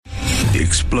The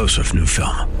explosive new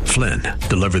film, Flynn,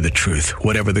 deliver the truth,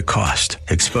 whatever the cost,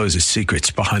 exposes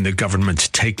secrets behind the government's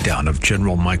takedown of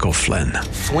General Michael Flynn.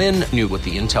 Flynn knew what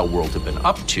the intel world had been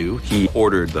up to. He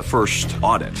ordered the first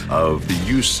audit of the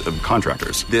use of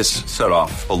contractors. This set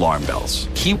off alarm bells.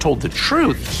 He told the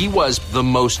truth. He was the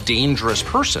most dangerous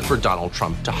person for Donald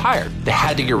Trump to hire. They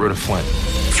had to get rid of Flynn.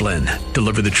 Flynn,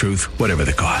 deliver the truth, whatever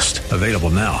the cost. Available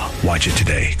now. Watch it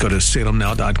today. Go to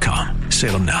salemnow.com.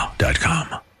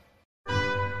 salemnow.com.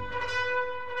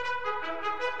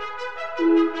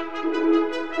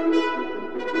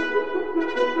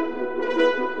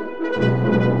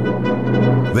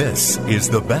 This is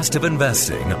The Best of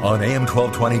Investing on AM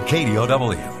 1220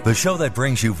 KDOW, the show that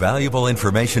brings you valuable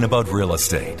information about real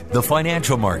estate, the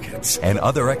financial markets, and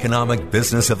other economic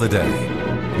business of the day.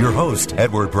 Your host,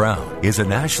 Edward Brown, is a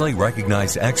nationally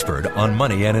recognized expert on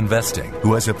money and investing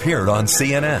who has appeared on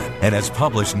CNN and has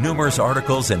published numerous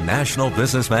articles in national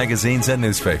business magazines and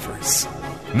newspapers.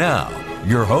 Now,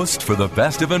 your host for The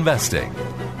Best of Investing,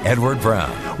 Edward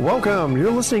Brown. Welcome. You're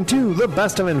listening to The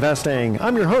Best of Investing.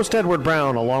 I'm your host, Edward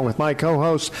Brown, along with my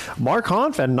co-hosts, Mark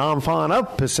Hanf and Nam Phan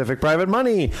of Pacific Private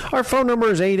Money. Our phone number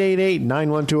is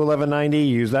 888-912-1190.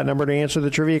 Use that number to answer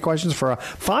the trivia questions for a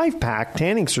 5-pack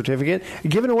tanning certificate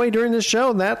given away during this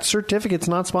show. That certificate's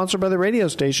not sponsored by the radio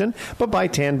station, but by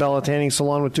Tan Bella Tanning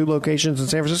Salon with 2 locations in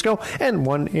San Francisco and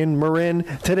 1 in Marin.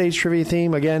 Today's trivia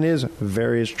theme, again, is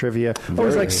various trivia. I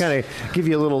always like to kind of give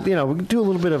you a little, do a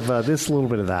little bit of this, a little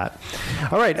bit of that.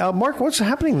 All right, Mark, what's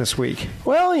happening this week?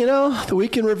 Well, the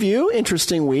week in review,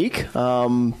 interesting week.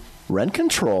 Rent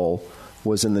control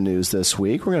was in the news this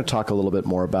week. We're going to talk a little bit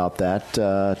more about that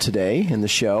today in the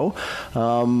show.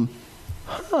 The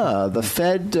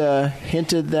Fed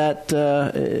hinted that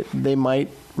they might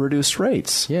reduce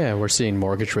rates. Yeah, we're seeing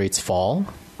mortgage rates fall.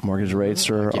 Mortgage rates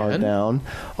are down.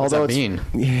 What does that mean?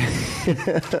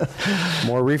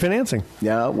 More refinancing.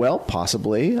 Yeah, well,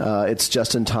 possibly. It's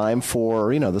just in time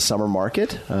for, the summer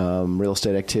market. Real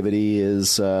estate activity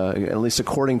is, at least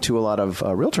according to a lot of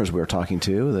realtors we were talking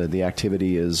to, the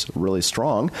activity is really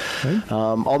strong. Right.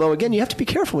 Although, again, you have to be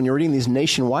careful when you're reading these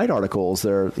nationwide articles.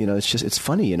 It's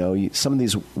funny, some of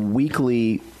these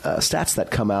weekly stats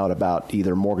that come out about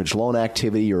either mortgage loan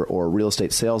activity or real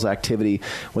estate sales activity,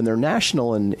 when they're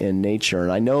national in nature.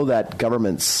 And I know that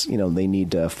governments, they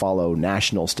need to follow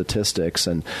national statistics,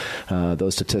 and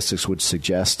those statistics would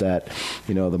suggest that,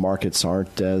 the markets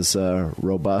aren't as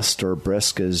robust or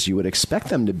brisk as you would expect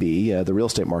them to be, the real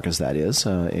estate markets, that is,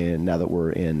 and now that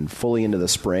we're fully into the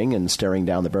spring and staring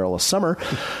down the barrel of summer.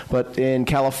 But in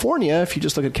California, if you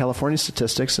just look at California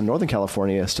statistics and Northern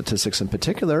California statistics in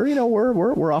particular,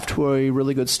 we're off to a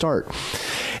really good start.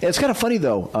 And it's kind of funny,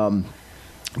 though.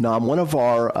 Nam, one of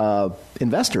our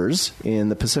investors in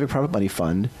the Pacific Private Money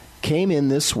Fund came in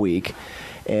this week,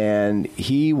 and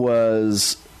he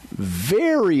was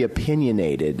very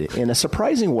opinionated in a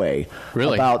surprising way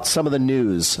about some of the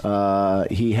news.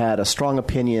 He had a strong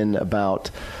opinion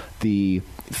about the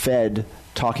Fed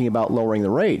talking about lowering the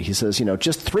rate. He says,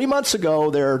 just 3 months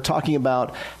ago, they're talking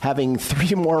about having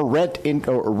 3 more rate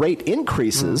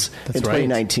increases in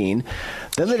 2019. Right.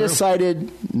 Then they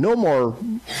decided no more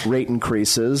rate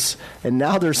increases, and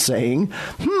now they're saying,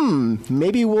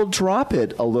 maybe we'll drop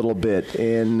it a little bit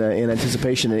in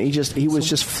anticipation. And he was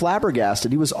just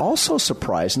flabbergasted. He was also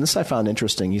surprised, and this I found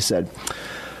interesting. He said,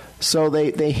 so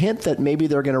they hint that maybe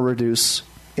they're going to reduce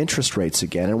interest rates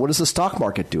again. And what does the stock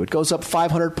market do? It goes up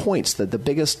 500 points, the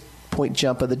biggest point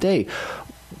jump of the day.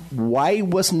 Why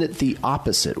wasn't it the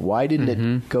opposite? Why didn't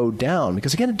it go down?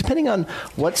 Because, again, depending on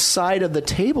what side of the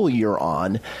table you're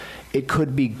on, it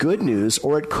could be good news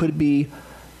or it could be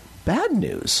bad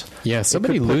news. Yeah,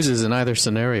 somebody loses in either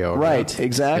scenario. Right,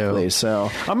 exactly. So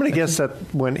I'm going to guess that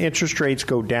when interest rates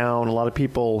go down, a lot of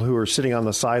people who are sitting on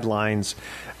the sidelines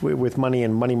with money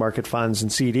in money market funds and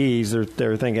CDs,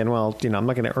 they're thinking, well, I'm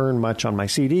not going to earn much on my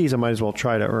CDs. I might as well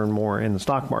try to earn more in the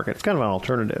stock market. It's kind of an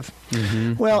alternative.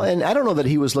 Mm-hmm. Well, and I don't know that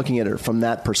he was looking at it from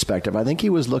that perspective. I think he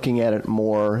was looking at it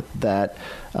more that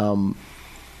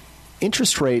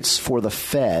interest rates for the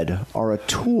Fed are a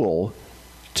tool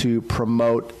to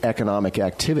promote economic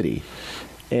activity.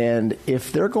 And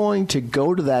if they're going to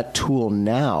go to that tool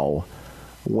now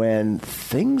when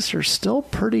things are still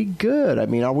pretty good, I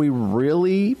mean, are we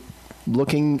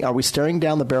staring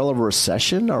down the barrel of a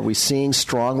recession? Are we seeing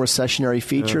strong recessionary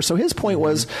features? So his point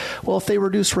was, well, if they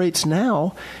reduce rates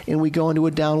now and we go into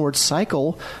a downward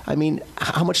cycle, I mean,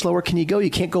 how much lower can you go?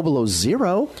 You can't go below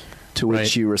zero. To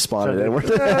which you responded, Edward.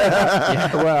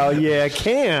 Well, yeah,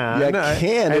 can. Yeah,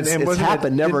 can. It's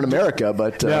happened, never in America,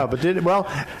 but... No, but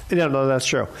no, that's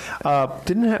true.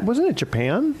 Wasn't it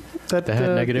Japan That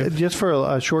negative? Just for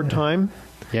a short time?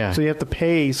 Yeah. So you have to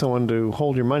pay someone to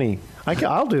hold your money.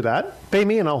 I'll do that. Pay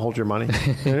me and I'll hold your money.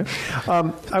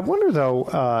 I wonder, though,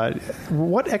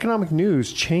 what economic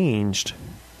news changed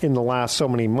in the last so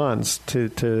many months to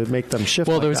make them shift?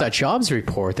 Well, there was that jobs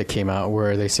report that came out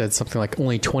where they said something like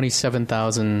only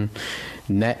 27,000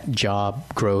 net job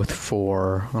growth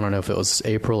for, I don't know if it was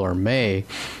April or May,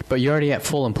 but you're already at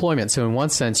full employment. So in one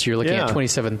sense, you're looking at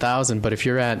 27,000. But if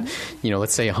you're at,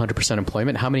 let's say 100%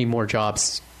 employment, how many more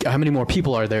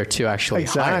people are there to actually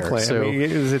hire? So, I mean,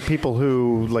 is it people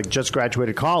who just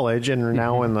graduated college and are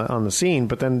now on the scene?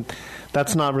 But then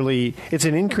that's not really. It's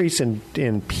an increase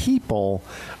in people,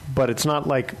 but it's not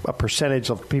like a percentage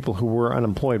of people who were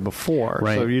unemployed before.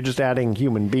 Right. So you're just adding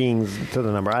human beings to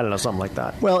the number. I don't know, something like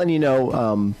that. Well,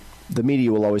 and the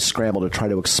media will always scramble to try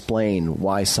to explain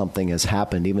why something has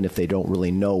happened, even if they don't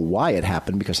really know why it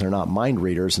happened, because they're not mind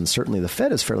readers. And certainly the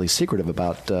Fed is fairly secretive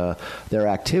about their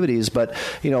activities. But,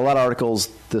 a lot of articles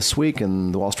this week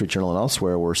in the Wall Street Journal and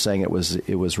elsewhere were saying it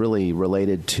was really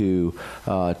related to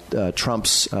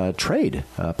Trump's trade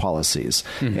policies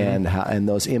and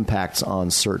those impacts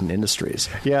on certain industries.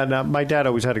 Yeah, now, my dad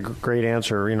always had a great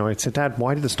answer. He said, Dad,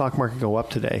 why did the stock market go up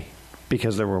today?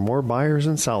 Because there were more buyers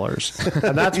and sellers.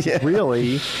 And that's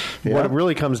really what it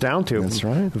really comes down to. That's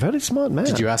right. Very smart man.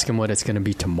 did you ask him what it's going to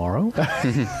be tomorrow?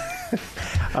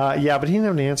 Yeah, but he didn't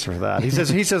have an answer for that. He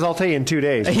says, I'll tell you in 2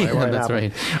 days. That's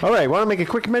right. All right, want to make a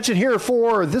quick mention here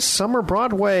for this summer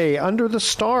Broadway. Under the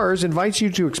Stars invites you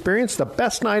to experience the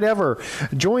best night ever.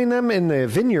 Join them in the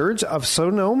vineyards of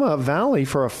Sonoma Valley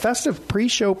for a festive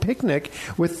pre-show picnic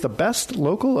with the best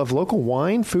local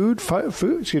wine, food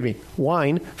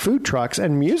trucks,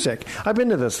 and music. I've been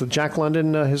to this. The Jack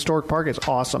London Historic Park is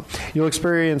awesome. You'll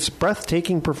experience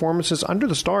breathtaking performances under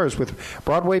the stars with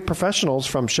Broadway professionals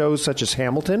from shows such as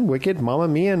Hamilton, Wicked, Mamma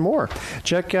Mia, and more.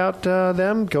 Check out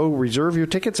them. Go reserve your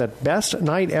tickets at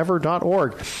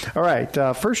bestnightever.org. All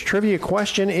right, first trivia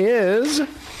question is,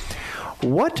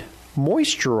 what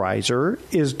moisturizer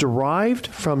is derived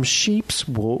from sheep's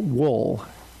wool?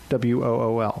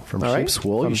 WOOL. From sheep's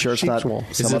wool? From you sure it's not wool.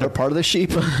 some other part of the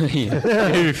sheep? All right.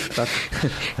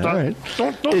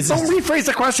 Don't rephrase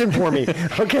the question for me.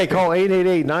 Okay, call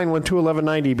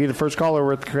 888-912-1190. Be the first caller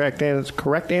with the correct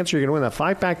answer. You're going to win a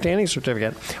 5-pack tanning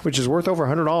certificate, which is worth over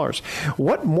 $100.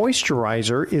 What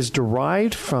moisturizer is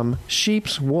derived from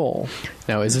sheep's wool?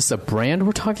 Now, is this a brand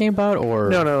we're talking about, or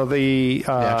No, the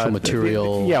actual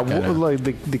material?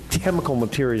 The chemical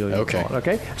material.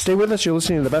 Okay. Stay with us. You're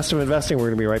listening to The Best of Investing. We're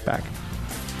going to be right back.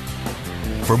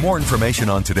 For more information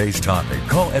on today's topic,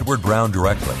 call Edward Brown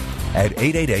directly at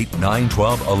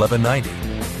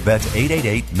 888-912-1190. That's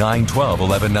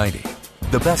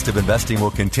 888-912-1190. The Best of Investing will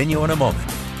continue in a moment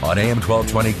on AM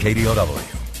 1220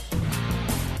 KDOW.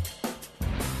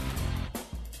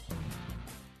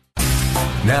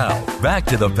 Now, back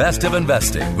to the Best of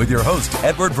Investing with your host,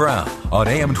 Edward Brown, on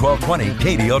AM 1220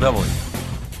 KDOW.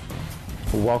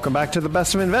 Welcome back to the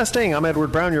Best of Investing. I'm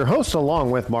Edward Brown, your host,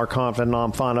 along with Mark Hanf and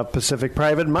Nam Phan of Pacific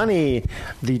Private Money,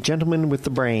 the gentleman with the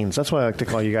brains. That's what I like to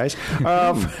call you guys.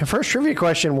 First trivia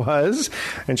question was,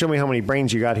 and show me how many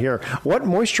brains you got here. What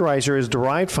moisturizer is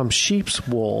derived from sheep's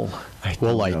wool?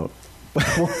 Woolite.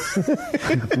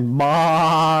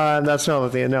 That's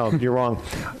not no, you're wrong.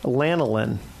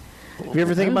 Lanolin. Have you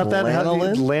ever think about that?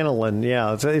 Lanolin? Lanolin,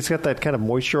 yeah. It's got that kind of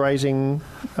moisturizing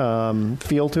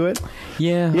feel to it.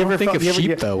 Yeah, you ever think of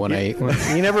sheep, though, when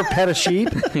you never pet a sheep?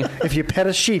 If you pet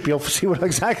a sheep, you'll see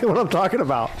exactly what I'm talking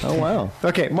about. Oh, wow.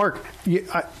 Okay, Mark, you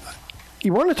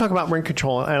wanted to talk about rent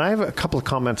control, and I have a couple of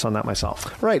comments on that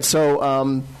myself. Right.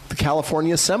 So the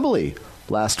California Assembly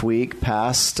last week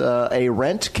passed a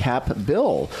rent cap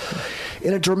bill.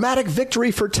 In a dramatic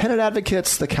victory for tenant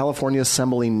advocates, the California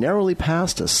Assembly narrowly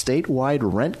passed a statewide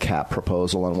rent cap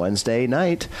proposal on Wednesday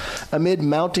night amid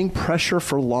mounting pressure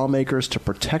for lawmakers to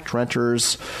protect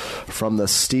renters from the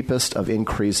steepest of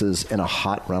increases in a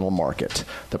hot rental market.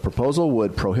 The proposal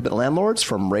would prohibit landlords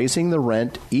from raising the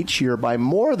rent each year by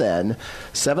more than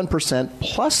 7%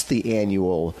 plus the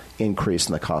annual increase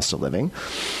in the cost of living.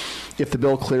 If the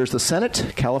bill clears the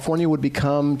Senate, California would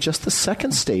become just the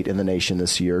second state in the nation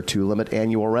this year to limit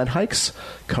annual rent hikes,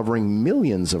 covering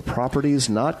millions of properties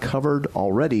not covered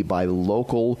already by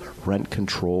local rent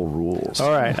control rules.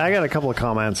 All right. I got a couple of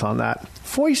comments on that.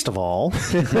 First of all,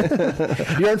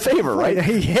 you're in favor, right?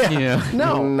 Yeah.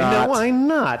 No, I'm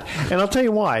not. And I'll tell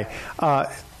you why.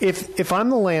 If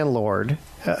I'm the landlord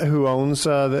who owns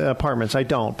the apartments. I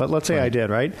don't, but let's say I did,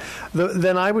 right?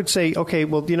 Then I would say, okay,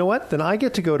 well, you know what? Then I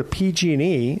get to go to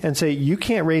PG&E and say, you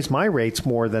can't raise my rates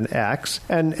more than X.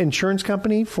 And insurance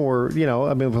company for, with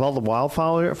all the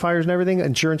wildfires and everything,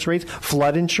 insurance rates,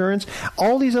 flood insurance,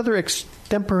 all these other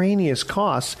extemporaneous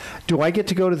costs, do I get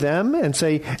to go to them and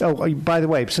say, oh, by the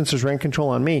way, since there's rent control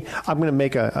on me, I'm going to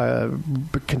make a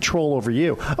control over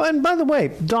you. And by the way,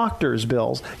 doctor's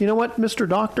bills. You know what, Mr.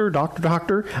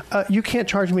 Doctor, you can't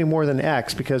charge me more than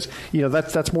X because,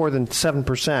 that's more than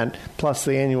 7% plus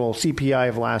the annual CPI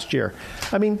of last year.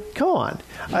 I mean, come on.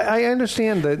 I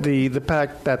understand the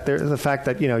fact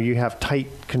that you have tight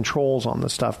controls on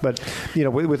this stuff, but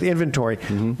with inventory.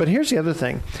 Mm-hmm. But here's the other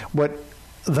thing: what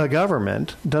the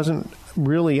government doesn't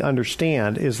really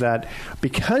understand is that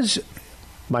because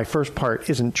my first part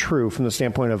isn't true from the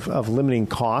standpoint of limiting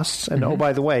costs. And, oh,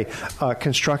 by the way,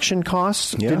 construction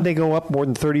costs, didn't they go up more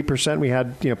than 30%? We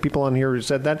had people on here who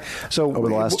said that. So over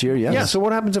the last year, yes. Yeah, so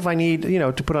what happens if I need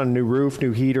to put on a new roof,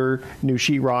 new heater, new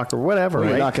sheetrock, or whatever, well,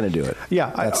 right? You're not going to do it.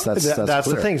 Yeah, that's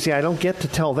the thing. See, I don't get to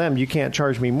tell them you can't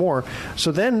charge me more.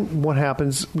 So then what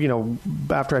happens,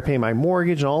 after I pay my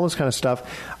mortgage and all this kind of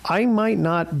stuff, I might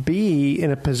not be in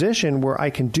a position where I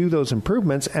can do those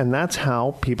improvements, and that's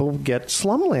how people get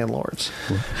slum landlords.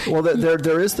 Well,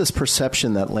 there is this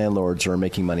perception that landlords are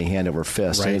making money hand over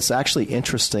fist, right. And it's actually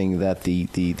interesting that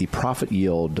the profit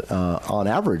yield on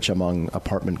average among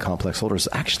apartment complex holders is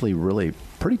actually really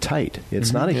pretty tight.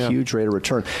 It's not a huge rate of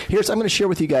return. I'm going to share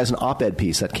with you guys an op-ed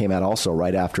piece that came out also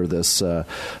right after this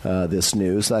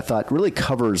news that I thought really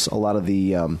covers a lot of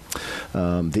the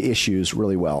issues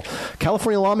really well.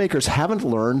 California lawmakers haven't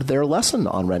learned their lesson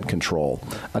on rent control.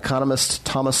 Economist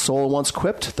Thomas Sowell once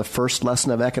quipped, "The first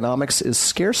lesson of economics is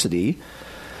scarcity,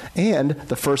 and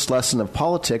the first lesson of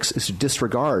politics is to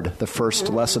disregard the first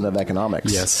lesson of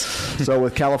economics." Yes. So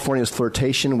with California's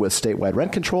flirtation with statewide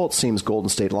rent control, it seems Golden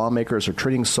State lawmakers are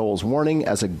treating Sowell's warning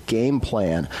as a game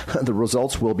plan. The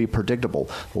results will be predictable.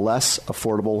 Less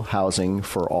affordable housing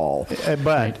for all.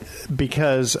 But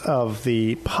because of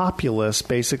the populace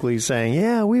basically saying,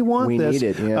 yeah, we want this. We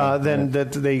need it. Then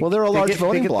that they... Well, they're a large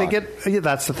voting bloc.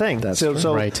 That's the thing.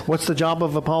 So right. What's the job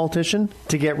of a politician?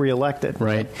 To get reelected.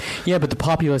 Right. Yeah, but the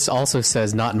populace also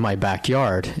says not in my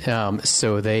backyard.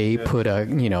 So they put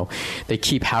they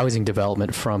keep housing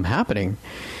development from happening.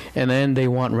 And then they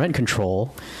want rent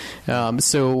control.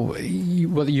 So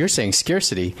you're saying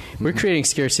scarcity. We're creating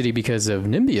scarcity because of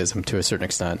NIMBYism to a certain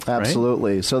extent.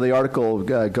 Absolutely. Right? So the article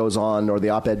goes on, or the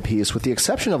op-ed piece, with the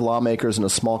exception of lawmakers and a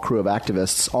small crew of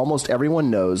activists, almost everyone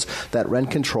knows that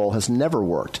rent control has never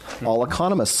worked. All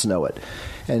economists know it.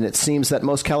 And it seems that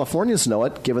most Californians know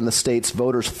it, given the state's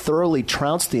voters thoroughly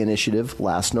trounced the initiative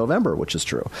last November, which is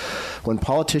true. When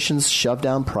politicians shove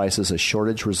down prices, a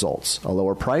shortage results. A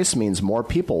lower price means more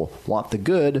people want the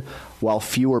good, while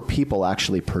fewer people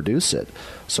actually produce it.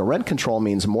 So rent control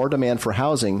means more demand for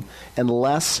housing and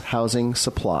less housing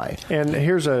supply. And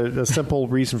here's a simple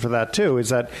reason for that, too, is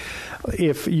that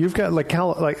if you've got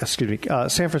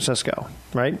San Francisco,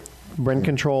 right? Rent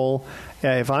control.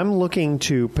 If I'm looking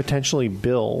to potentially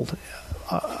build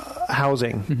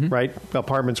housing, right,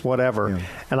 apartments, whatever,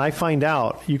 and I find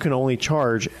out you can only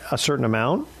charge a certain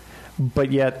amount,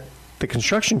 but yet the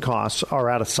construction costs are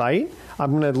out of sight,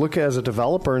 I'm going to look as a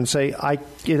developer and say, I'm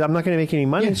not going to make any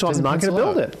money, so I'm not going to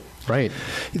build it. Right.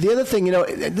 The other thing,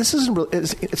 this isn't.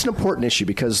 It's an important issue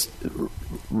because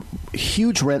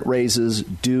huge rent raises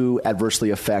do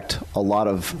adversely affect a lot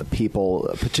of people,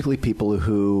 particularly people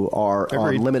who are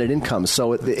on limited incomes.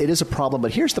 So it is a problem.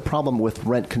 But here's the problem with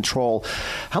rent control.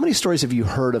 How many stories have you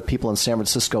heard of people in San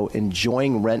Francisco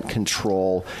enjoying rent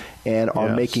control and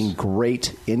are making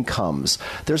great incomes?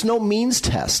 There's no means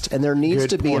test, and there needs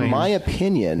to be, in my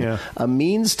opinion, a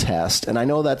means test. And I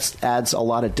know that adds a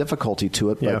lot of difficulty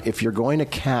to it, but if you're going to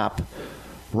cap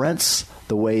rents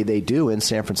the way they do in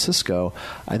San Francisco,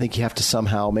 I think you have to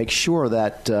somehow make sure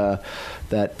that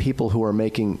that people who are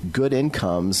making good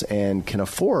incomes and can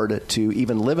afford to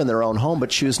even live in their own home but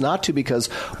choose not to, because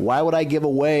why would I give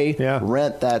away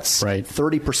rent that's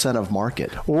 30% of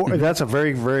market? Well, that's a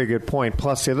very, very good point.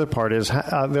 Plus, the other part is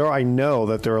I know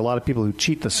that there are a lot of people who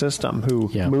cheat the system, who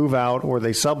move out or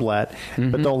they sublet,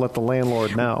 but don't let the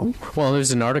landlord know. Well,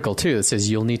 there's an article, too, that says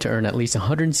you'll need to earn at least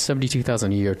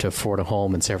 $172,000 a year to afford a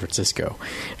home in San Francisco.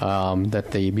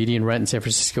 That the median rent in San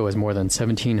Francisco is more than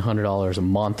 $1,700 a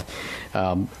month.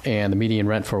 And the median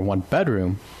rent for a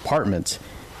one-bedroom apartment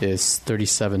is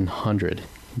 $3,700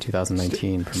 in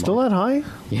 2019 per month. Still that high?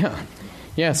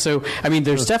 Yeah. So,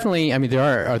 there's definitely,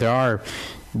 there are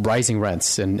rising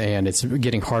rents, and it's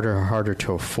getting harder and harder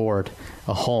to afford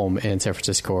a home in San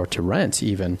Francisco or to rent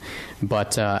even.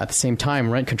 But at the same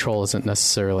time, rent control isn't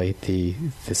necessarily the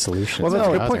solution. Well, that's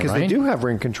a good point, because right? they do have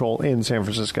rent control in San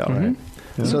Francisco, right?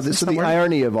 Yeah. So the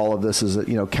irony of all of this is that,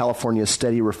 California's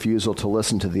steady refusal to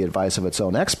listen to the advice of its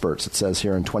own experts. It says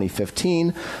here in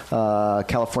 2015,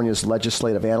 California's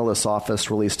Legislative Analyst's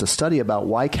Office released a study about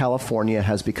why California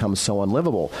has become so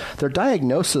unlivable. Their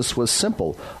diagnosis was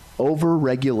simple: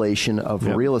 over-regulation of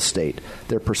real estate.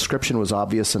 Their prescription was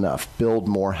obvious enough: build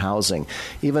more housing.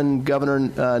 Even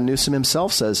Governor Newsom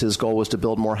himself says his goal was to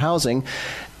build more housing,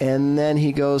 and then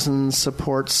he goes and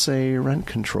supports a rent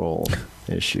control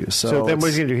issue. So then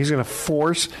what's he going to do? He's going to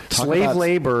force slave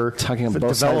labor talking on for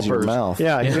both sides of your developers. mouth.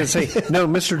 Yeah, he's going to say, no,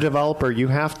 Mr. Developer, you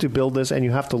have to build this and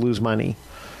you have to lose money.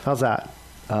 How's that?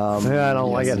 I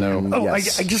don't like it. No. I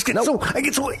just get so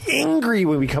angry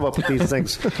when we come up with these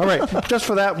things. All right, just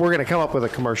for that, we're going to come up with a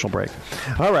commercial break.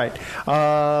 All right,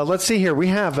 let's see here. We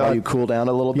have you cool down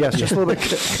a little bit. Yes, just a little bit.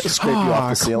 Scrape you off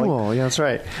the ceiling. Cool. Yeah, that's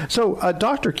right. So,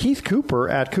 Dr. Keith Cooper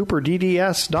at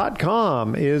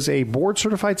CooperDDS.com is a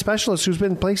board-certified specialist who's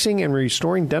been placing and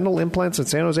restoring dental implants in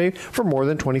San Jose for more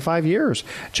than 25 years.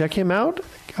 Check him out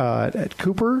at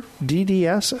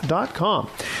CooperDDS.com.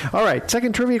 All right,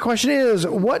 second trivia question is,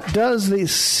 what does the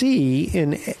C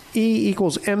in E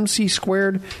equals MC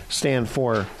squared stand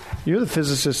for? You're the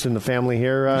physicist in the family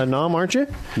here, Nam, aren't you?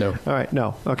 No. All right,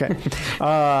 no. Okay.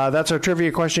 That's our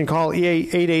trivia question. Call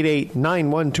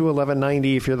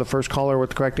 888-912-1190. If you're the first caller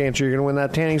with the correct answer, you're going to win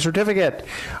that tanning certificate.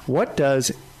 What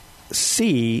does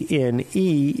C in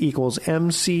E equals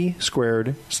MC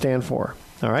squared stand for?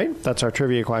 All right, that's our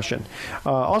trivia question.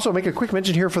 Also, make a quick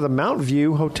mention here for the Mount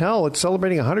View Hotel. It's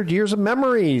celebrating 100 years of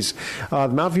memories. The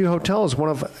Mount View Hotel is one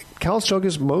of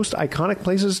Calistoga's most iconic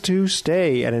places to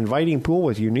stay. An inviting pool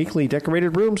with uniquely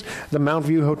decorated rooms, the Mount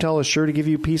View Hotel is sure to give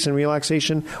you peace and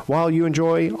relaxation while you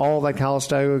enjoy all that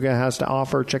Calistoga has to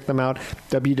offer. Check them out,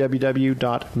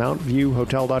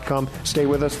 www.mountviewhotel.com. Stay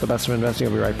with us. The Best of Investing.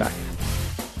 I'll be right back.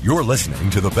 You're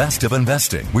listening to The Best of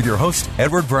Investing with your host,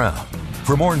 Edward Brown.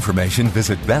 For more information,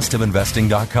 visit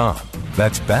bestofinvesting.com.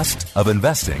 That's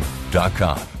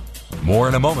bestofinvesting.com. More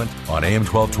in a moment on AM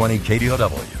 1220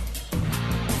 KDOW.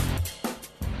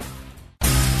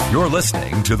 You're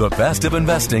listening to The Best of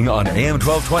Investing on AM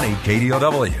 1220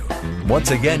 KDOW. Once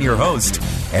again, your host,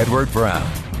 Edward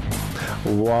Brown.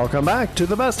 Welcome back to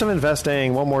The Best of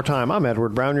Investing. One more time, I'm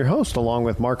Edward Brown, your host, along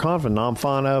with Mark Hanf, Nam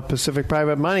Phan of Pacific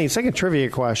Private Money. Second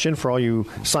trivia question for all you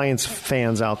science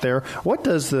fans out there. What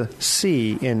does the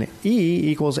C in E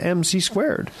equals MC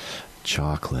squared?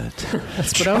 Chocolate.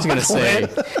 That's what I was going to say.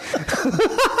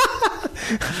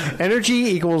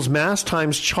 Energy equals mass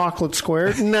times chocolate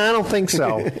squared? No, I don't think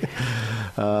so.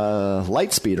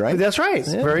 Light speed, right? That's right.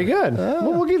 Yeah. Very good.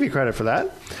 Well, we'll give you credit for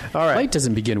that. All right. Light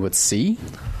doesn't begin with C.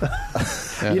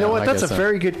 You know what? That's a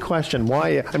very good question.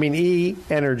 Why? I mean, E,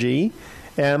 energy,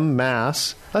 M,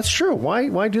 mass. That's true.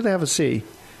 Why do they have a C?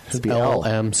 It'd be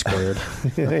LM squared.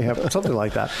 They have something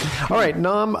like that. All right,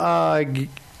 Nam,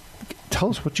 tell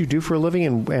us what you do for a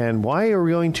living and why are we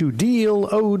going to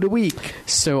deal the week?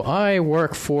 So I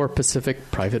work for Pacific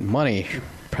Private Money,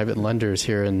 private lenders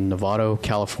here in Novato,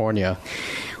 California.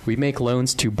 We make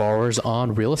loans to borrowers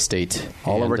on real estate.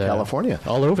 All over California?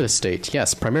 All over the state,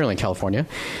 yes, primarily in California.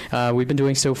 We've been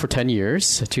doing so for 10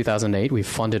 years. 2008, we've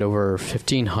funded over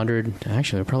 1,500,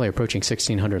 actually, we're probably approaching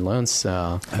 1,600 loans.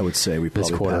 I would say we probably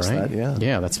this quarter, passed right? that, yeah.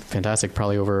 Yeah, that's fantastic.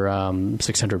 Probably over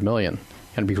 600 million.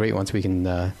 It'd be great once we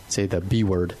can say the B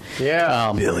word.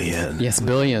 Yeah. Billion. Yes,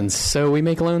 billions. So we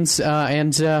make loans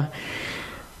and...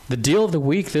 the deal of the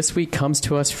week this week comes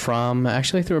to us from,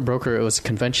 actually through a broker. It was a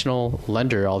conventional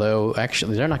lender, although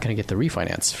actually they're not going to get the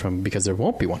refinance because there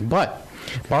won't be one. But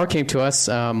borrower came to us.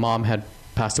 Mom had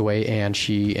passed away, and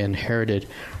she inherited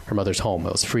her mother's home.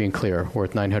 It was free and clear,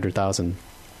 worth $900,000,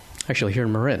 actually here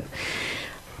in Marin.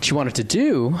 What she wanted to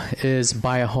do is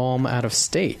buy a home out of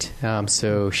state.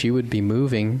 So she would be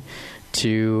moving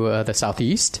to the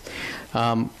southeast.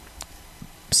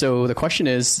 So the question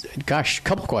is, a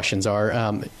couple of questions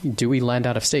are, do we lend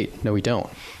out of state? No, we don't.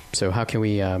 So how can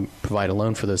we provide a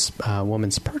loan for this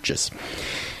woman's purchase?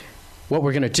 What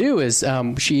we're going to do is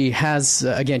she has,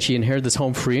 again, she inherited this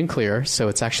home free and clear, so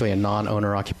it's actually a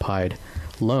non-owner occupied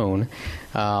loan.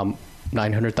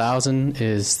 $900,000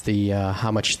 is the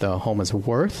how much the home is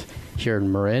worth here in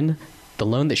Marin. The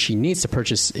loan that she needs to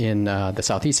purchase in the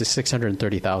southeast is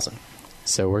 $630,000.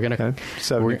 So we're going to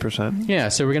 70%. Yeah,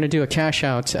 so we're going to do a cash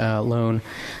out loan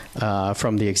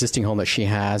from the existing home that she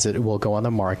has. It will go on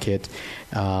the market.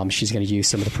 She's going to use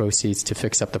some of the proceeds to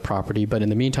fix up the property, but in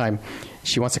the meantime,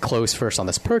 she wants to close first on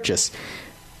this purchase.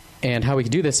 And how we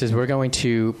can do this is we're going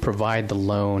to provide the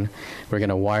loan. We're going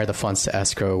to wire the funds to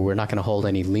escrow. We're not going to hold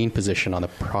any lien position on the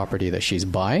property that she's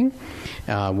buying.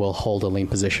 We'll hold a lien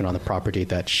position on the property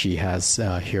that she has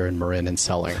here in Marin and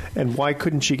selling. And why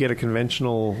couldn't she get a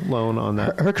conventional loan on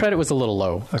that? Her credit was a little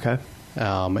low. Okay.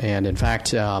 And in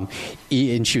fact, and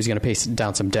she was going to pay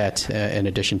down some debt in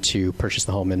addition to purchase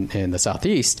the home in the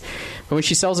Southeast. But when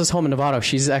she sells this home in Novato,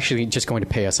 she's actually just going to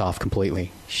pay us off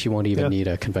completely. She won't even need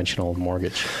a conventional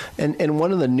mortgage. And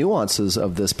one of the nuances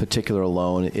of this particular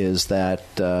loan is that,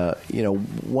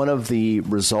 one of the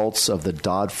results of the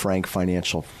Dodd-Frank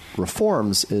financial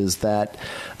reforms is that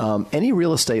any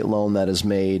real estate loan that is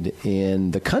made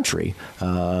in the country,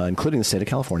 including the state of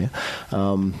California,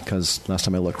 because last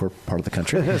time I looked, we're part of the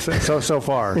country. so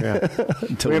far, yeah.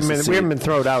 we haven't been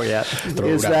thrown out yet.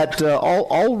 That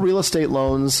all real estate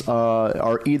loans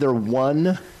are either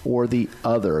one or the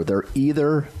other. They're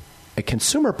either a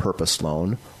consumer purpose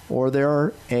loan or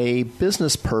they're a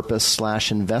business purpose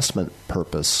 / investment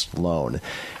purpose loan,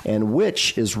 and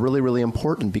which is really, really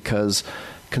important because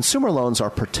consumer loans are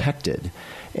protected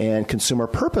and consumer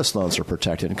purpose loans are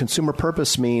protected. And consumer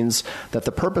purpose means that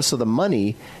the purpose of the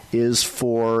money is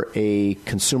for a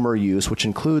consumer use, which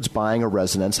includes buying a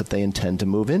residence that they intend to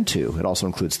move into. It also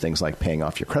includes things like paying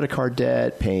off your credit card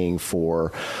debt, paying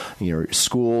for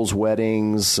schools,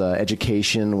 weddings,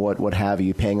 education, what have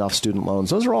you, paying off student loans.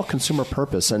 Those are all consumer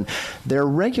purpose, and they're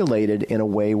regulated in a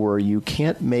way where you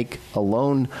can't make a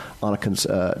loan on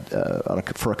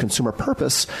for a consumer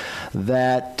purpose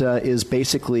that is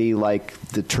basically like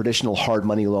the traditional hard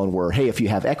money loan where, hey, if you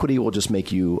have equity, we'll just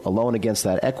make you a loan against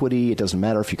that equity. It doesn't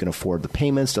matter if you can afford the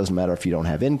payments. Doesn't matter if you don't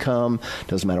have income.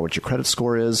 Doesn't matter what your credit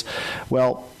score is.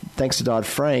 Well, thanks to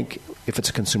Dodd-Frank, if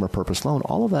it's a consumer purpose loan,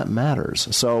 all of that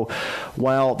matters. So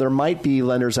while there might be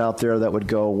lenders out there that would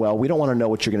go, well, we don't want to know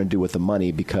what you're going to do with the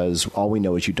money because all we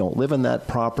know is you don't live in that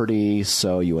property,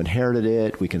 so you inherited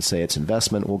it. We can say it's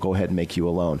investment. We'll go ahead and make you a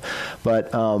loan.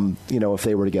 But, if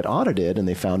they were to get audited and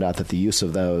they found out that the use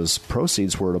of those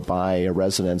proceeds were to buy a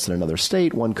residence in another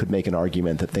state, one could make an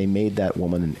argument that they made that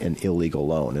woman an illegal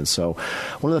loan. And so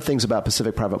one of the things about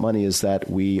Pacific Private Money is that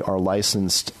we are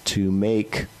licensed to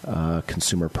make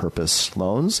consumer purpose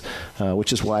loans,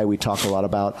 which is why we talk a lot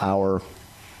about our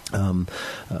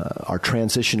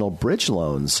transitional bridge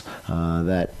loans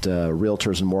that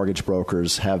realtors and mortgage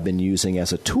brokers have been using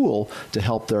as a tool to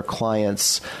help their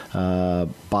clients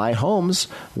buy homes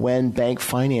when bank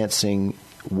financing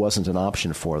wasn't an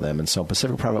option for them. And so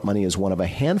Pacific Private Money is one of a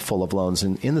handful of loans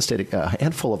in the state, a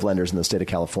handful of lenders in the state of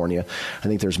California. I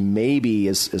think there's maybe,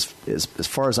 as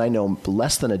far as I know,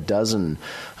 less than a dozen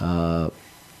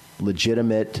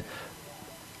legitimate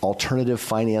alternative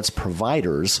finance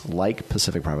providers like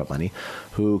Pacific Private Money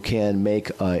who can make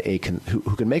a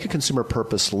consumer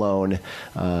purpose loan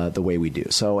the way we do.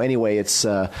 So anyway, it's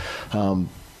a lot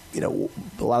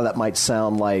of that might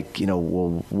sound like,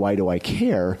 well, why do I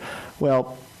care?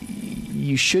 Well,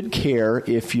 you should care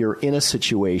if you're in a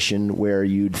situation where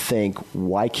you'd think,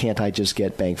 why can't I just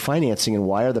get bank financing? And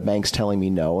why are the banks telling me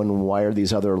no? And why are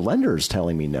these other lenders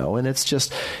telling me no? And it's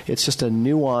just a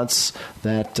nuance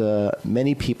that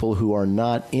many people who are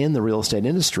not in the real estate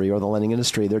industry or the lending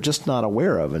industry, they're just not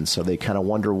aware of. And so they kind of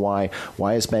wonder why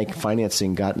has bank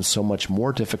financing gotten so much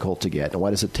more difficult to get? And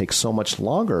why does it take so much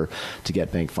longer to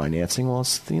get bank financing? Well,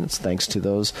 it's thanks to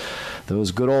those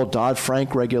good old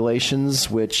Dodd-Frank regulations,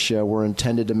 which were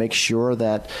intended to make sure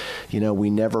that, we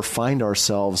never find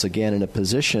ourselves again in a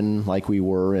position like we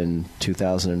were in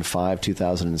 2005,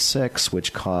 2006,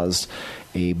 which caused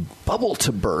a bubble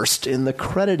to burst in the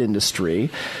credit industry,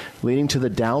 leading to the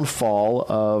downfall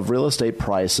of real estate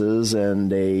prices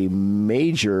and a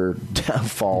major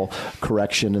downfall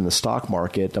correction in the stock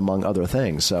market, among other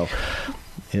things. So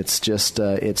it's just,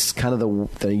 it's kind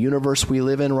of the universe we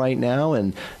live in right now,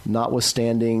 and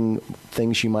notwithstanding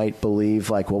things you might believe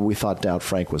like, well, we thought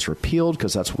Dodd-Frank was repealed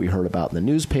because that's what we heard about in the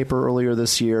newspaper earlier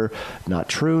this year. Not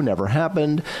true, never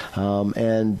happened.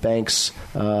 And banks,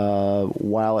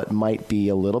 while it might be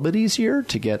a little bit easier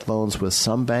to get loans with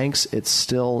some banks, it's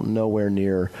still nowhere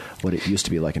near what it used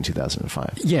to be like in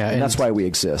 2005. Yeah, and that's why we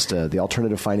exist. The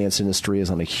alternative finance industry is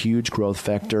on a huge growth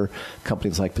vector.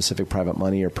 Companies like Pacific Private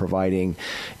Money are providing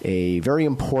a very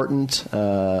important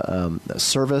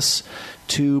service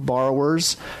to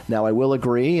borrowers. Now, I will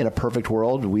agree, in a perfect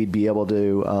world, we'd be able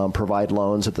to provide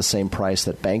loans at the same price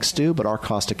that banks do, but our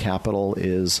cost of capital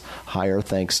is higher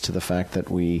thanks to the fact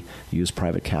that we use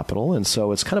private capital. And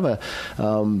so it's kind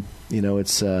of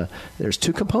there's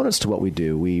two components to what we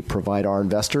do. We provide our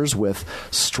investors with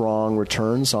strong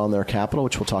returns on their capital,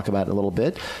 which we'll talk about in a little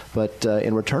bit. But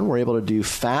in return, we're able to do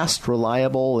fast,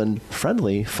 reliable, and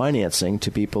friendly financing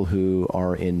to people who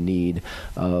are in need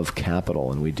of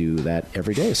capital. And we do that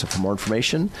every day. So for more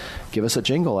information, give us a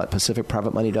jingle at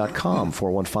pacificprivatemoney.com,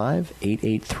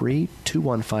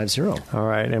 415-883-2150. All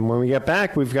right. And when we get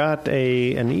back, we've got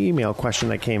an email question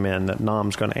that came in that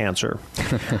Nam's going to answer.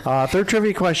 Third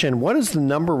trivia question. What is the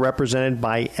number represented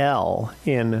by L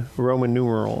in Roman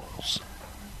numerals?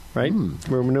 Right?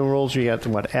 Roman numerals, you got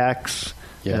what, X,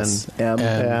 Yes. and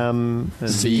M, and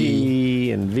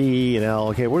Z, and V, and L.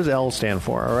 Okay, what does L stand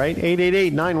for? All right,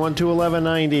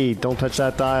 888-912-1190. Don't touch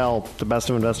that dial. The Best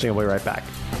of Investing. We'll be right back.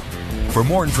 For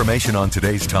more information on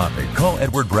today's topic, call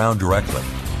Edward Brown directly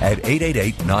at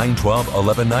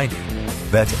 888-912-1190.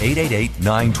 That's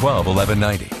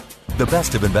 888-912-1190. The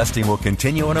Best of Investing will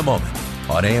continue in a moment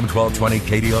on AM 1220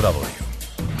 KDOW.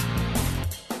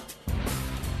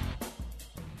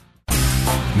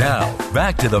 Now,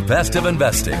 back to the Best of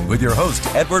Investing with your host,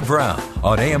 Edward Brown,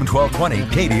 on AM 1220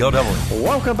 KDOW.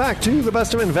 Welcome back to the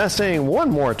Best of Investing. One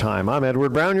more time, I'm Edward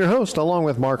Brown, your host, along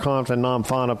with Mark Hanf and Nam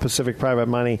Phan of Pacific Private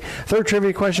Money. Third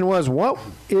trivia question was, what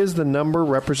is the number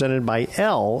represented by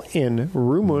L in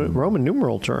Roman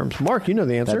numeral terms? Mark, you know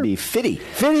the answer. That'd be 50.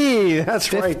 50, that's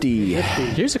 50. right. 50.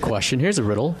 Here's a question. Here's a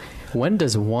riddle. When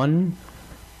does 1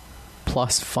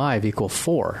 plus 5 equal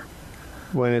 4?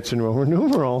 When it's in Roman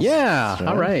numerals. Yeah,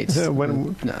 all right.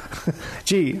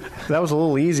 Gee, that was a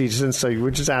little easy since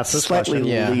we just asked this Slightly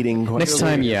question. leading question. Next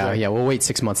time, we'll wait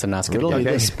 6 months and ask it Riddle again.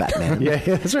 me this, Batman. Yeah,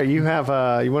 that's right. You have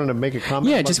you wanted to make a comment?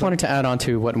 Yeah, I about just that? wanted to add on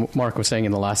to what Mark was saying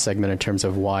in the last segment in terms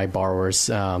of why borrowers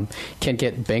can't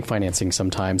get bank financing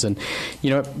sometimes. And,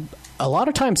 a lot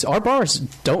of times our borrowers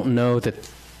don't know that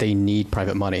they need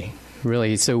private money,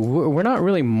 really. So we're not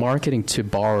really marketing to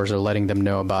borrowers or letting them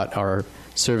know about our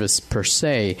service per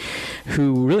se.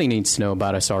 Who really needs to know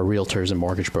about us are realtors and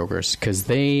mortgage brokers, because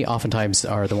they oftentimes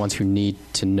are the ones who need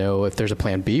to know if there's a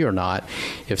plan B or not,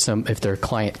 if their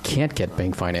client can't get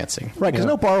bank financing. Right, because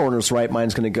no borrower in his right mind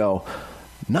is going to go,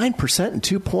 9% and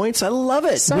 2 points. I love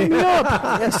it. Sign me up.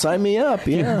 Yeah, sign me up.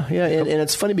 Yeah. And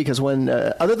it's funny because when,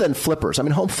 other than flippers,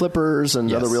 home flippers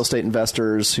and other real estate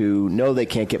investors who know they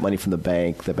can't get money from the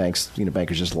bank,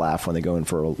 bankers just laugh when they go in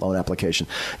for a loan application.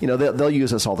 They'll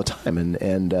use us all the time,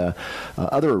 and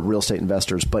other real estate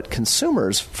investors. But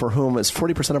consumers, for whom it's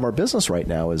 40% of our business right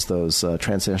now, is those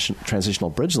transitional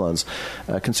bridge loans.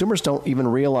 Consumers don't even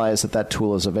realize that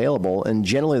tool is available, and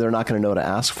generally they're not going to know to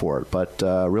ask for it. But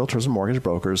realtors and mortgage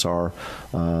brokers are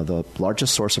the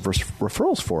largest source of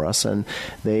referrals for us, and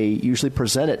they usually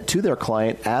present it to their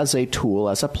client as a tool,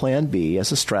 as a plan B,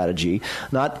 as a strategy.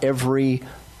 Not every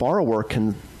borrower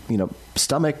can,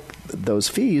 stomach those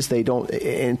fees. They don't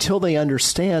until they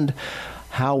understand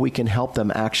how we can help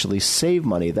them actually save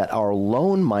money, that our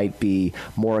loan might be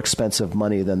more expensive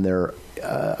money than they're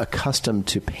accustomed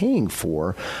to paying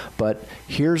for. But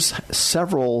here's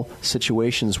several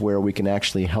situations where we can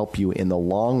actually help you in the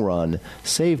long run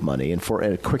save money. And for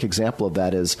a quick example of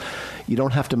that is, you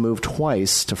don't have to move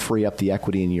twice to free up the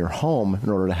equity in your home in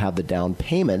order to have the down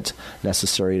payment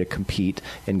necessary to compete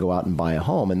and go out and buy a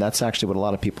home. And that's actually what a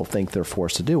lot of people think they're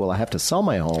forced to do. Well, I have to sell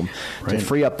my home to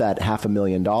free up that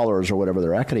 $500,000 or whatever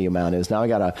their equity amount is. Now I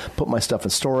got to put my stuff in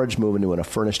storage, move into a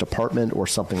furnished apartment or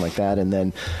something like that, and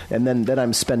then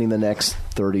I'm spending the next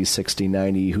 30, 60,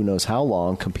 90, who knows how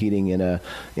long competing in a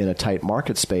tight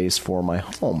market space for my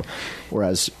home.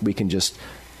 Whereas we can just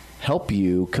help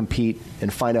you compete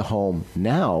and find a home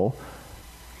now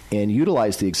and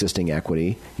utilize the existing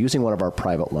equity using one of our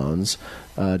private loans,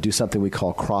 do something we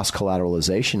call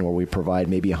cross-collateralization, where we provide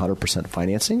maybe 100%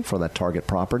 financing for that target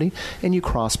property, and you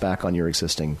cross back on your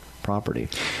existing property.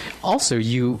 Also,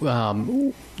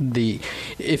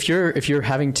 if you're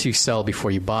having to sell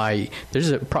before you buy, there's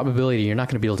a probability you're not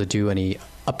going to be able to do any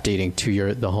updating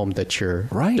to the home that you're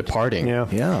departing.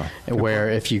 Yeah. Where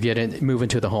if you move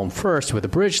into the home first with a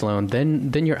bridge loan,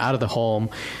 then you're out of the home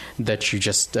that you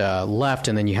just left,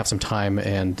 and then you have some time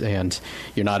and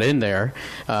you're not in there.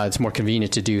 It's more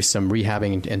convenient to do some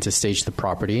rehabbing and to stage the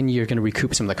property, and you're going to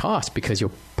recoup some of the cost because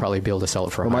you'll probably be able to sell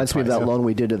it for a higher price. Reminds me of that loan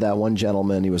we did to that one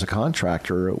gentleman. He was a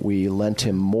contractor. We lent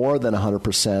him more than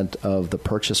 100% of the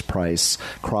purchase price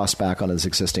crossed back on his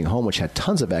existing home, which had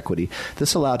tons of equity.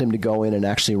 This allowed him to go in and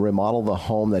actually remodel the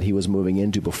home that he was moving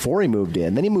into before he moved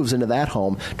in. Then he moves into that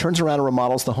home, turns around and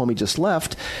remodels the home he just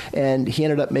left, and he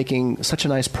ended up making such a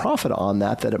nice profit on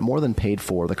that it more than paid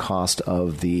for the cost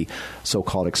of the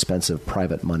so-called expensive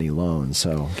private money loan.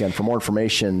 So again, for more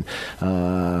information,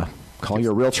 Call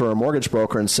your realtor or mortgage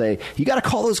broker and say, you got to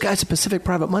call those guys at Pacific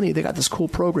Private Money. They got this cool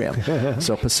program.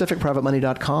 So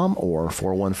pacificprivatemoney.com or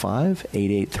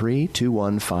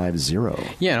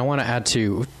 415-883-2150. Yeah, and I want to add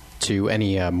to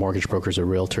any mortgage brokers or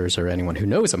realtors or anyone who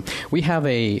knows them. We have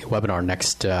a webinar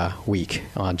next week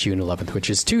on June 11th, which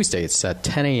is Tuesday. It's at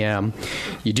 10 a.m.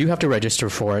 You do have to register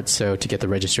for it, so to get the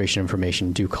registration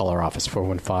information, do call our office,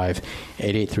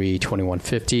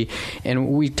 415-883-2150. And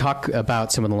we talk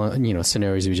about some of the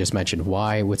scenarios we just mentioned.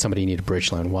 Why would somebody need a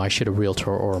bridge loan? Why should a realtor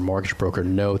or a mortgage broker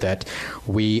know that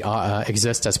we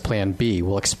exist as Plan B?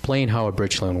 We'll explain how a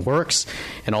bridge loan works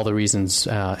and all the reasons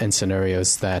and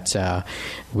scenarios that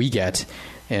we get.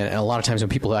 And a lot of times when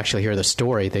people actually hear the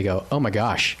story, they go, oh my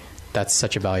gosh, that's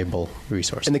such a valuable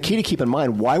resource. And the key to keep in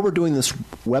mind, why we're doing this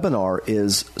webinar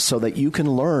is so that you can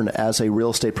learn as a real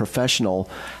estate professional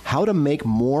how to make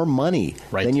more money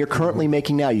than you're currently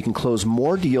making now. You can close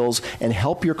more deals and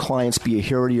help your clients be a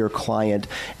hero to your client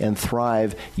and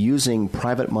thrive using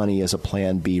private money as a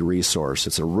Plan B resource.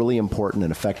 It's a really important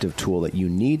and effective tool that you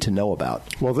need to know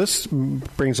about. Well, this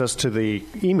brings us to the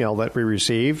email that we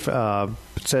receive.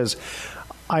 It says,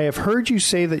 I have heard you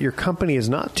say that your company is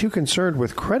not too concerned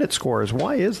with credit scores.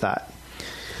 Why is that?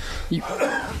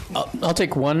 I'll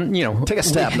take one, Take a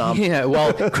stab, Nom. Yeah,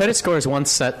 well, credit score is one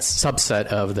subset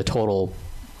of the total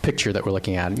picture that we're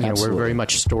looking at. We're very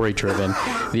much story driven.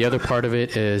 The other part of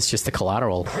it is just the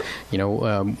collateral.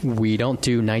 We don't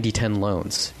do 90-10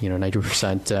 loans,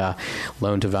 90%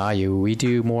 loan to value. We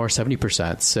do more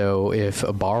 70%. So if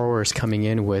a borrower is coming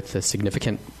in with a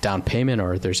significant down payment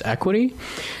or there's equity,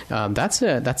 that's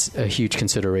a huge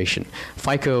consideration.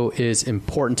 FICO is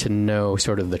important to know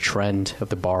sort of the trend of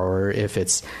the borrower. If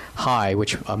it's high,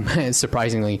 which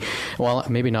surprisingly, well,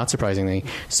 maybe not surprisingly,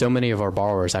 so many of our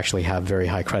borrowers actually have very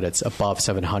high credits above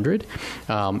 700.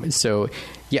 So,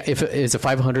 yeah, if it is a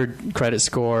 500 credit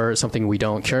score something we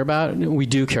don't care about, we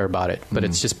do care about it, but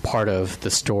it's just part of the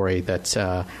story that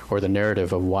or the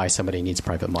narrative of why somebody needs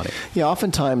private money. Yeah,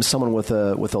 oftentimes someone with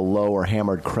a low or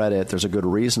hammered credit, there's a good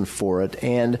reason for it,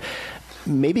 and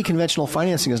maybe conventional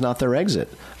financing is not their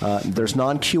exit. There's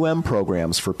non-QM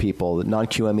programs for people.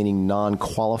 Non-QM meaning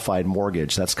non-qualified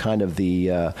mortgage. That's kind of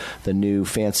the new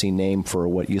fancy name for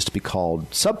what used to be called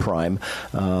subprime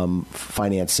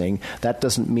financing. That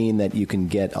doesn't mean that you can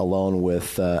get a loan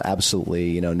with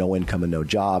absolutely no income and no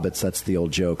job. That's the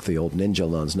old joke, the old ninja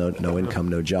loans. No income,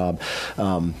 no job.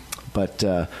 But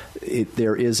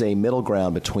there is a middle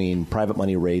ground between private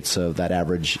money rates of that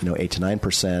average, 8 to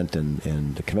 9%,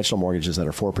 and the conventional mortgages that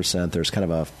are 4%. There's kind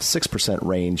of a 6%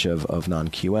 range of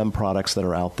non-QM products that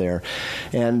are out there,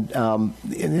 and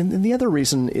the other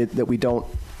reason that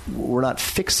we're not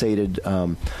fixated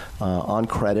on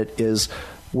credit is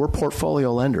we're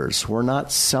portfolio lenders. We're not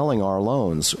selling our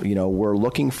loans. We're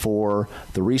looking for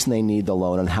the reason they need the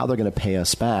loan and how they're going to pay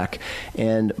us back.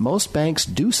 And most banks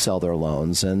do sell their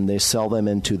loans, and they sell them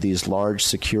into these large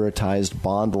securitized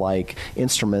bond-like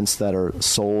instruments that are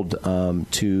sold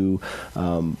to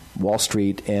Wall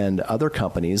Street and other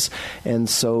companies. And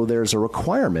so there's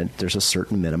a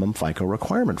certain minimum FICO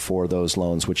requirement for those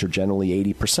loans, which are generally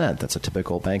 80%. That's a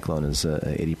typical bank loan is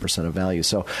 80% of value.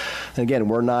 So, again,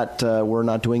 we're not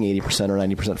doing 80% or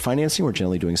 90% financing. We're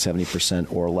generally doing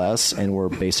 70% or less, and we're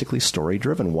basically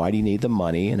story-driven. Why do you need the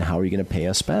money, and how are you going to pay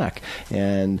us back?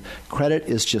 And credit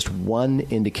is just one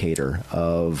indicator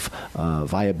of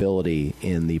viability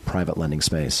in the private lending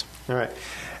space. All right.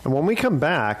 And when we come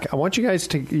back, I want you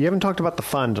guys you haven't talked about the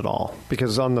fund at all,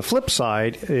 because on the flip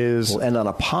side is... We'll end on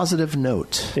a positive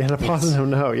note. Yeah, on a positive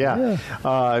note, yeah.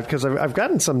 Because I've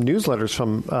gotten some newsletters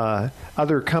from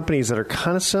other companies that are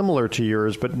kind of similar to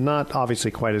yours, but not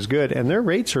obviously quite as good. And their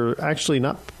rates are actually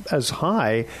not as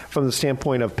high from the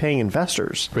standpoint of paying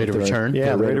investors. Rate of return?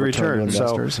 Yeah, rate of return.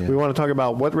 So we want to talk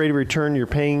about what rate of return you're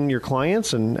paying your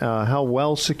clients and how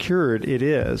well secured it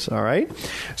is, all right?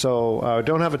 So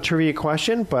don't have a trivia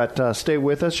question, but stay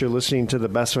with us. You're listening to The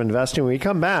Best of Investing. When we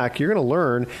come back, you're going to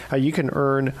learn how you can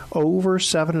earn over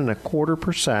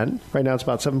 7.25%. Right now it's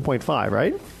about 7.5,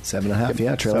 right? 7.5,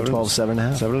 yeah. Trailing 12,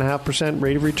 7.5. 7.5%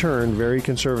 rate of return, very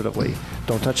conservatively.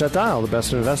 Don't touch that dial. The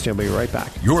Best of Investing. I'll be right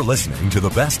back. You're listening to The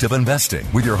Best of Investing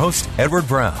with your host, Edward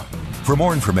Brown. For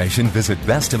more information, visit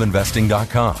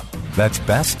bestofinvesting.com. That's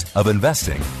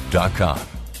bestofinvesting.com.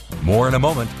 More in a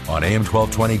moment on AM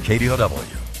 1220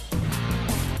 KDOW.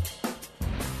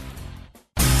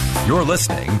 You're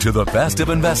listening to The Best of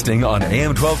Investing on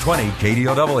AM 1220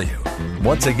 KDOW.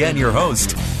 Once again, your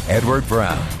host, Edward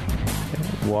Brown.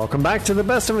 Welcome back to the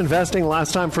Best of Investing.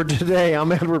 Last time for today,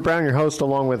 I'm Edward Brown, your host,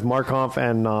 along with Mark Hanf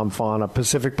and Nam Phan of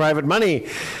Pacific Private Money.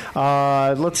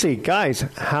 Let's see, guys,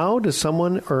 how does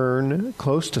someone earn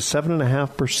close to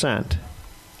 7.5%?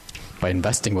 By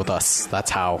investing with us. That's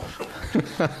how.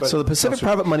 So the Pacific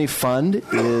Private Money Fund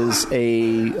is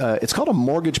it's called a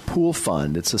mortgage pool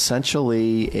fund. It's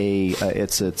essentially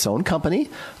it's its own company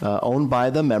owned by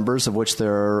the members, of which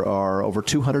there are over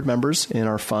 200 members in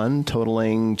our fund,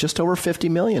 totaling just over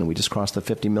 $50 million. We just crossed the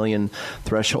 $50 million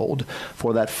threshold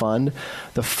for that fund.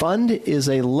 The fund is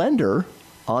a lender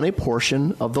on a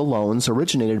portion of the loans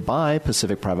originated by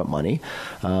Pacific Private Money.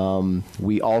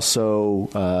 We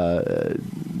also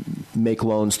make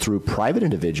loans through private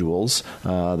individuals.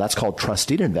 That's called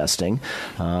trustee investing,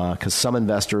 because some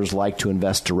investors like to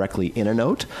invest directly in a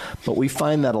note. But we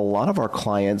find that a lot of our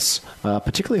clients,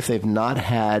 particularly if they've not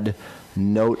had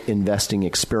note investing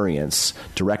experience,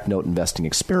 direct note investing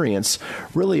experience,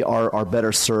 really are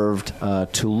better served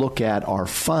to look at our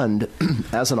fund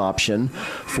as an option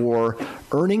for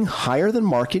earning higher than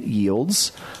market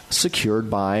yields secured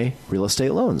by real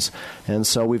estate loans. And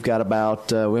so we've got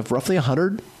we have roughly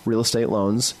 100 real estate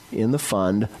loans in the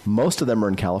fund. Most of them are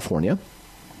in California.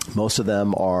 Most of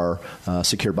them are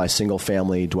secured by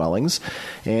single-family dwellings.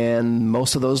 And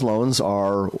most of those loans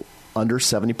are under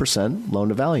 70% loan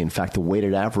to value. In fact, the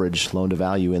weighted average loan to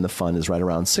value in the fund is right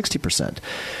around 60%.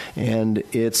 And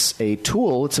it's a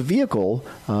tool, it's a vehicle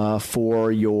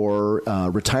for your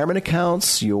retirement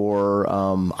accounts, your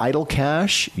idle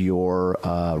cash, your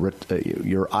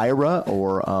IRA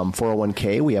or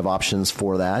 401k. We have options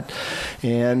for that.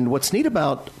 And what's neat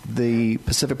about the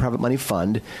Pacific Private Money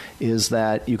Fund is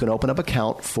that you can open up an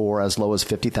account for as low as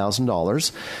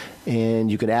 $50,000. And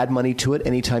you can add money to it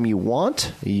anytime you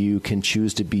want. You can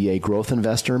choose to be a growth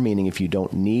investor, meaning if you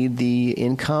don't need the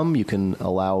income, you can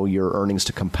allow your earnings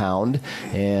to compound,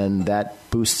 and that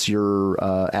boosts your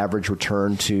average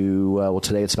return to,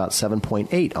 today it's about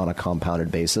 7.8 on a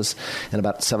compounded basis, and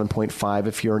about 7.5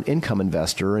 if you're an income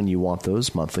investor and you want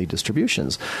those monthly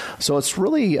distributions. So it's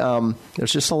really,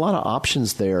 there's just a lot of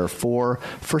options there for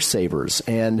savers.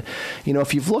 And,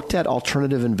 if you've looked at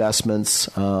alternative investments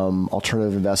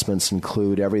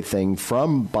include everything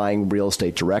from buying real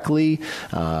estate directly,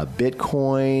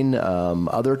 Bitcoin,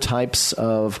 other types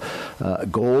of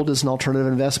gold is an alternative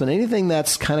investment. Anything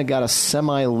that's kind of got a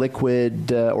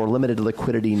semi-liquid or limited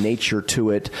liquidity nature to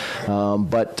it,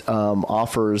 but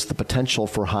offers the potential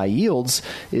for high yields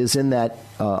is in that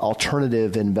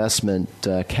alternative investment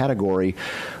category.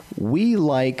 We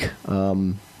like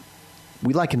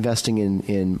investing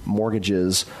in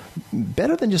mortgages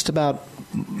better than just about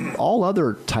all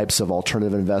other types of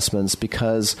alternative investments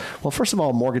because, well, first of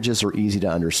all, mortgages are easy to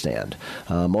understand.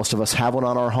 Most of us have one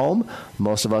on our home.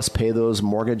 Most of us pay those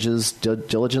mortgages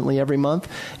diligently every month,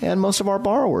 and most of our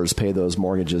borrowers pay those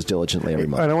mortgages diligently every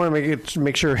month. I want to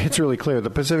make sure it's really clear. The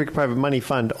Pacific Private Money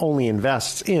Fund only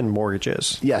invests in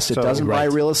mortgages. Yes, it doesn't buy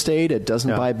real estate. It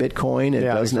doesn't buy Bitcoin. It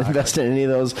doesn't invest in any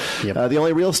of those. Yep. The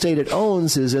only real estate it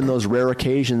owns is in those rare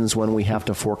occasions when we have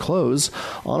to foreclose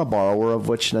on a borrower, of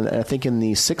which I think in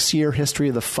the 6-year history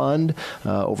of the fund,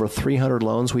 over 300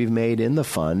 loans we've made in the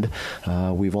fund,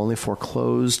 we've only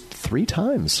foreclosed 3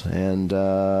 times. And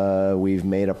we've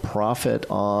made a profit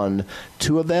on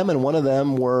 2 of them, and one of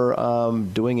them we're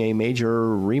doing a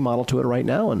major remodel to it right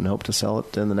now and hope to sell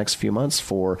it in the next few months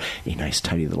for a nice,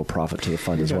 tidy little profit to the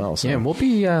fund as well. So. Yeah, and we'll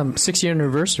be 6-year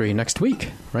anniversary next week,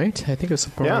 right? I think it was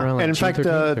around and in fact,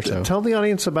 so. Tell the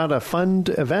audience about a fund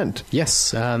event. Yes,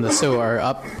 so our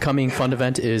upcoming fund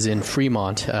event is in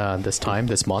Fremont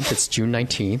this month. It's June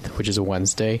 19th, which is a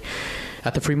Wednesday,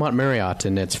 at the Fremont Marriott,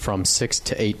 and it's from 6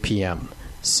 to 8 p.m.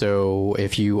 So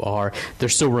if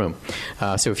there's still room.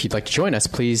 So if you'd like to join us,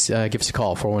 please give us a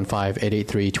call,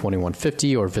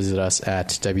 415-883-2150, or visit us at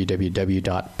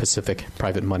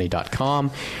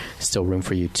www.pacificprivatemoney.com. Still room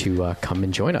for you to come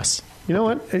and join us. You know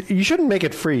what? You shouldn't make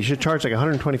it free. You should charge like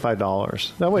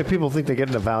 $125. That way people think they get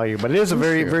the value. But it is a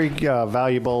very, very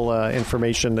valuable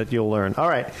information that you'll learn. All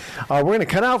right. We're going to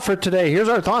cut out for today. Here's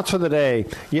our thoughts for the day.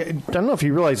 I don't know if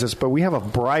you realize this, but we have a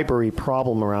bribery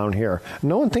problem around here.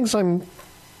 No one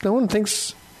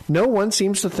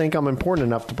seems to think I'm important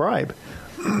enough to bribe.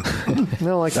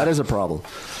 That is a problem.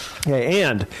 Okay,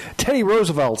 and Teddy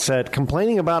Roosevelt said,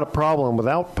 complaining about a problem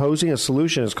without posing a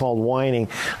solution is called whining.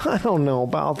 I don't know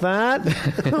about that.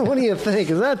 What do you think?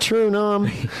 Is that true,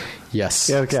 Nam? Yes.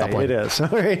 Okay, it is. All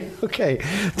right. Okay.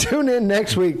 Tune in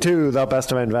next week to The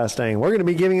Best of Investing. We're going to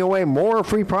be giving away more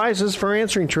free prizes for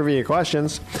answering trivia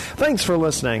questions. Thanks for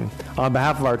listening. On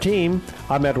behalf of our team,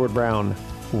 I'm Edward Brown,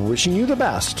 wishing you the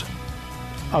best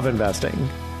of investing.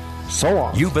 so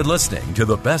long. You've been listening to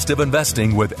The Best of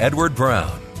Investing with Edward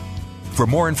Brown. For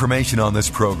more information on this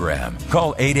program,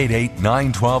 call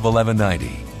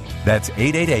 888-912-1190. That's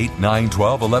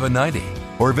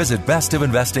 888-912-1190. Or visit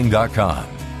bestofinvesting.com.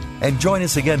 And join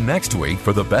us again next week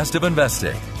for The Best of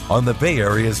Investing on the Bay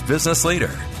Area's business leader,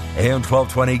 AM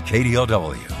 1220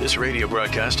 KDOW. This radio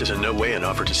broadcast is in no way an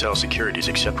offer to sell securities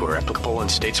except where applicable in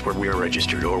states where we are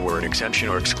registered or where an exemption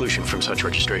or exclusion from such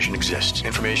registration exists.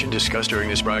 Information discussed during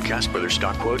this broadcast, whether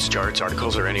stock quotes, charts,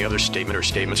 articles, or any other statement or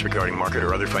statements regarding market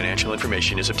or other financial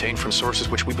information is obtained from sources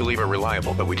which we believe are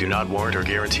reliable, but we do not warrant or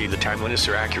guarantee the timeliness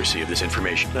or accuracy of this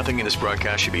information. Nothing in this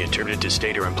broadcast should be interpreted to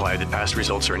state or imply that past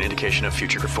results are an indication of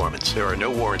future performance. There are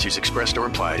no warranties expressed or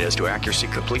implied as to accuracy,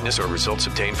 completeness, or results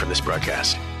obtained from this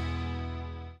broadcast.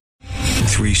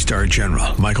 3-star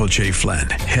General Michael J. Flynn,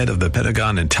 head of the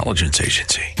Pentagon Intelligence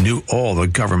Agency, knew all the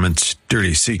government's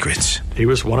dirty secrets. He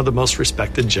was one of the most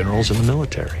respected generals in the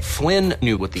military. Flynn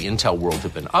knew what the intel world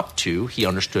had been up to. He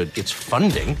understood its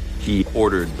funding. He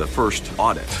ordered the first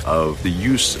audit of the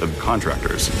use of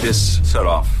contractors. This set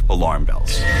off alarm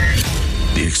bells.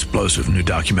 The explosive new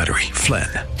documentary, Flynn,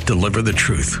 Deliver the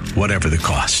Truth, Whatever the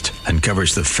Cost,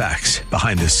 uncovers the facts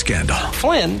behind this scandal.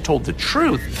 Flynn told the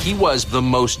truth. He was the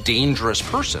most dangerous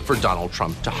person for Donald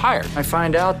Trump to hire. I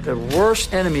find out the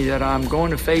worst enemy that I'm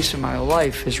going to face in my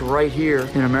life is right here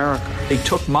in America. They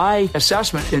took my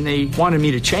assessment and they wanted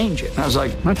me to change it. And I was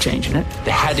like, I'm not changing it.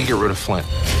 They had to get rid of Flynn.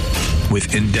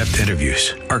 With in-depth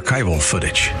interviews, archival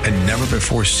footage, and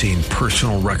never-before-seen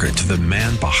personal records of the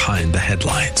man behind the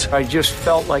headlines. I just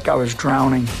felt like I was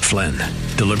drowning. Flynn,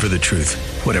 Deliver the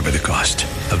Truth, Whatever the Cost.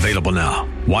 Available now.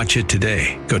 Watch it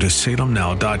today. Go to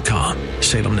salemnow.com.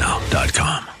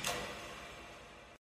 salemnow.com.